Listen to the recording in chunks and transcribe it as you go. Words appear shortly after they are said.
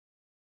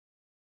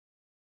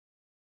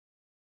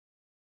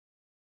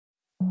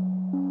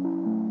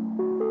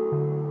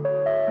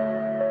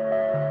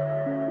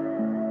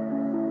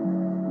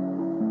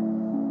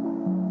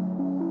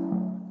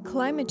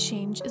Climate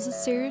change is a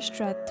serious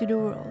threat to the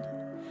world.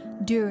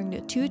 During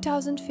the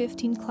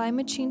 2015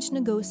 climate change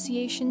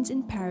negotiations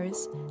in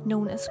Paris,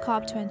 known as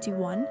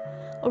COP21,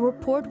 a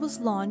report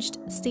was launched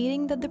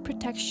stating that the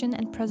protection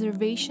and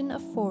preservation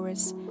of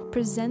forests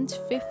present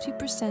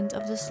 50%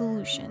 of the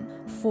solution.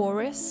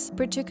 Forests,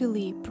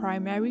 particularly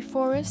primary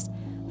forests,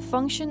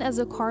 function as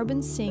a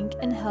carbon sink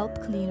and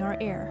help clean our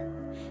air.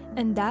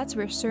 And that's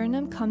where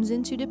Suriname comes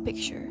into the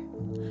picture.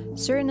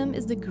 Suriname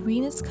is the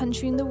greenest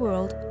country in the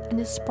world and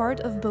is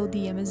part of both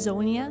the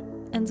Amazonia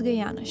and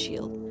Guyana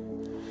Shield.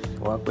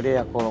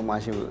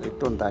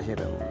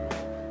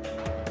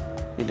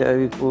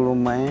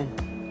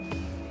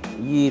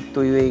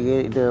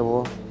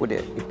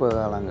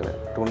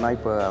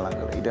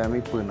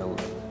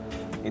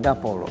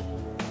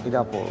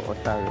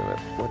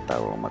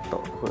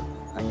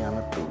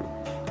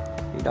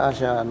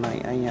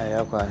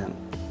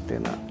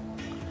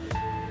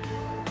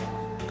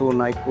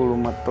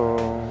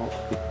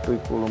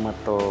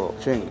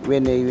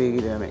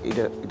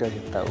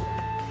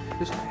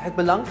 Dus het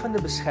belang van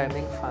de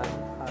bescherming van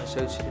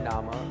South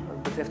Suriname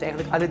betreft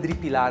eigenlijk alle drie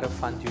pilaren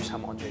van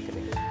duurzame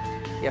ontwikkeling.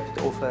 Je hebt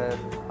het over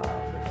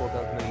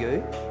bijvoorbeeld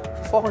milieu.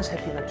 Vervolgens heb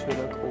je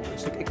natuurlijk ook een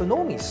stuk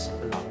economisch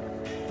belang.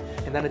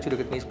 En dan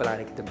natuurlijk het meest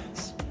belangrijke, de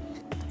mens.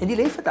 En die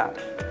leven daar.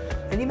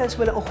 En die mensen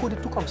willen een goede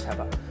toekomst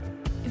hebben.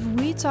 If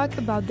we talk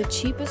about the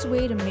cheapest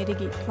way to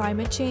mitigate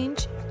climate change,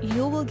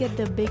 you will get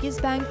the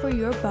biggest bang for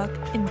your buck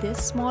in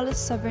this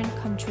smallest sovereign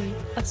country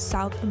of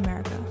South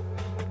America,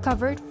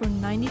 covered for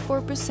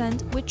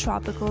 94% with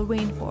tropical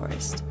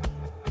rainforest.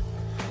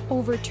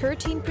 Over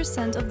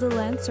 13% of the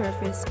land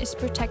surface is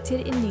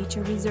protected in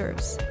nature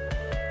reserves.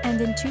 And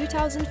in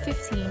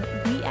 2015,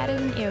 we added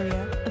an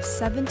area of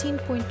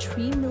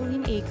 17.3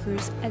 million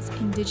acres as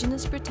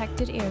Indigenous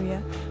Protected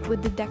Area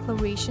with the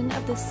declaration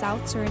of the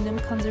South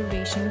Suriname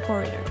Conservation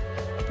Corridor.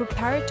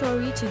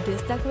 Preparatory to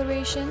this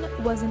declaration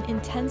was an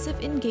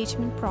intensive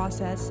engagement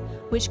process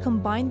which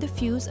combined the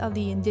views of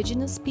the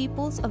indigenous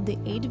peoples of the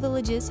 8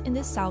 villages in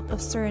the south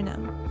of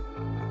Suriname.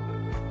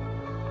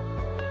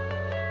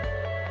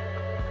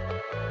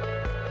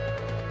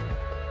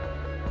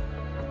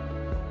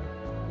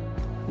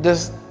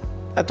 Dus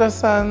het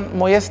was een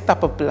mooie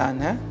stappenplan.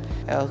 Hè?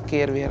 Elke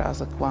keer weer als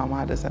ze kwamen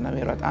hadden ze dan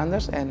weer wat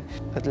anders. En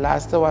het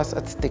laatste was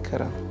het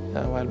stickeren.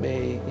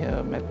 Waarbij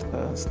je met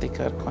een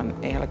sticker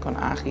eigenlijk kon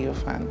aangeven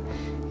van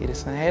hier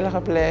is een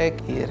heilige plek,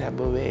 hier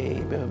hebben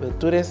wij bijvoorbeeld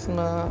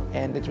toerisme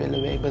en dit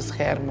willen wij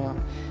beschermen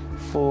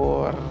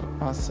voor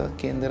onze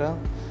kinderen.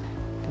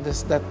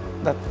 Dus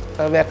dat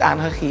werd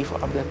aangegeven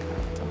op de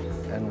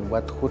kaart. En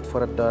wat goed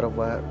voor het dorp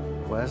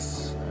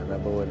was, dat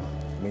hebben we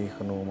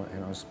meegenomen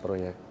in ons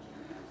project.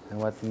 En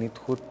wat niet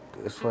goed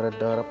is voor het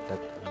dorp, dat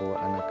hebben we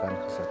aan de kant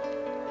gezet.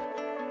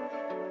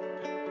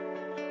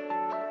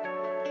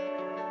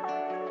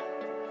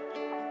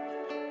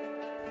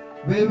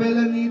 Wij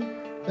willen niet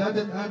dat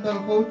het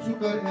aantal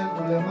goudzoekers en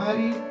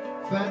olemari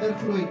verder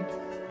groeit.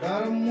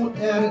 Daarom moet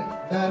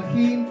daar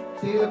geen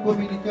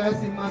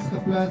telecommunicatiemast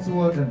geplaatst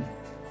worden.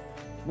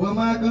 We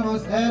maken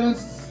ons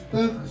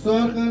ernstig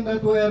zorgen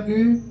dat wat er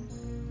nu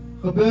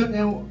gebeurt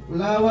in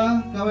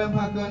Lawa,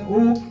 Kawemhaken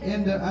ook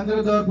in de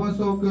andere dorpen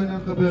zou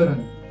kunnen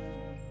gebeuren.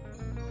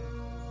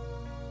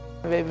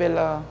 Wij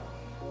willen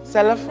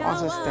zelf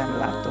onze stem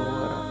laten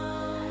horen.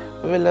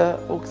 We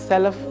willen ook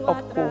zelf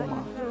opkomen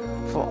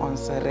voor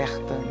onze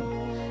rechten.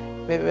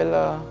 Wij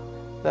willen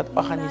dat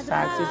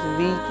organisaties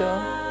weten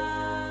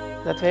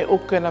dat wij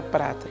ook kunnen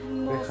praten.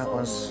 Wij gaan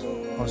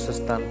onze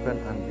standpunt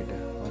aanbieden,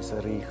 onze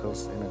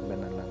regels in het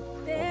binnenland.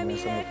 Want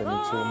mensen moeten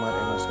niet zomaar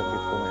in ons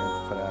gebied komen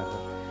en vragen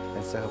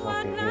en zeggen van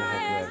oké, hier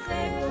heb je het van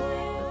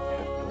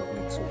dat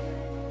wordt niet zo.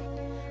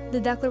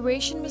 The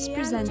declaration was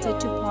presented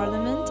to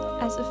Parliament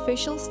as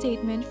official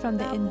statement from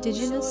the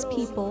indigenous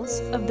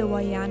peoples of the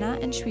Wayana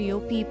and Trio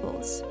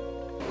peoples.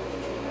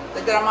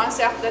 De Draman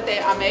zegt dat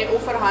hij aan mij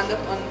overhandigt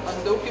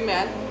een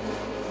document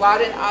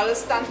waarin alle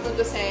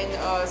standpunten zijn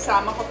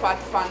samengevat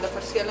van de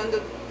verschillende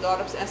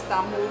dorps- en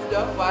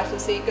stamhoofden waar ze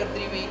zeker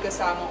 3 weken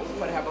samen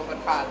over hebben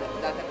vergaderd.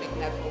 Dat heb ik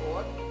net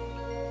gehoord.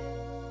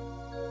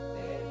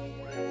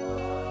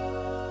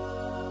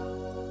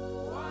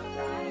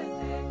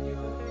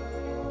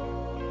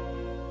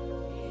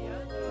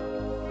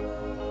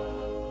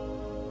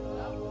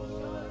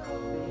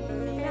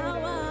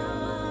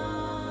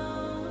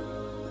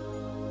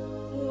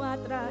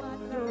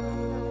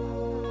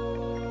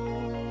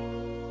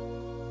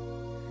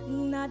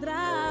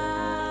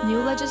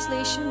 New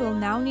legislation will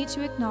now need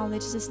to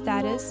acknowledge the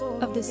status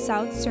of the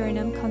South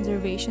Suriname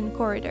Conservation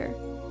Corridor.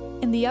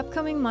 In the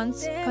upcoming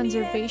months,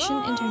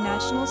 Conservation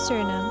International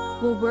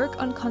Suriname will work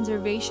on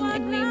conservation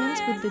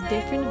agreements with the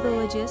different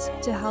villages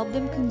to help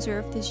them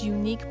conserve this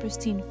unique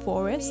pristine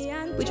forest,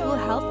 which will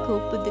help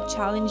cope with the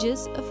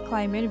challenges of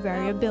climate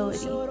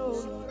variability.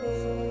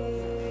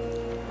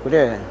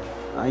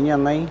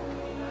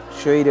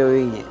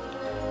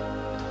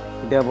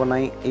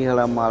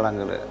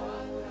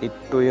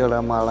 Itu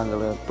ialah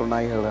malangala,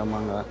 tunai ialah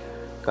manga,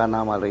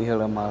 kana malu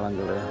ialah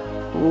malangala.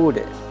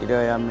 Udah,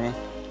 ida yame,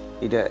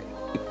 ida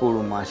ikulu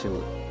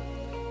masuk.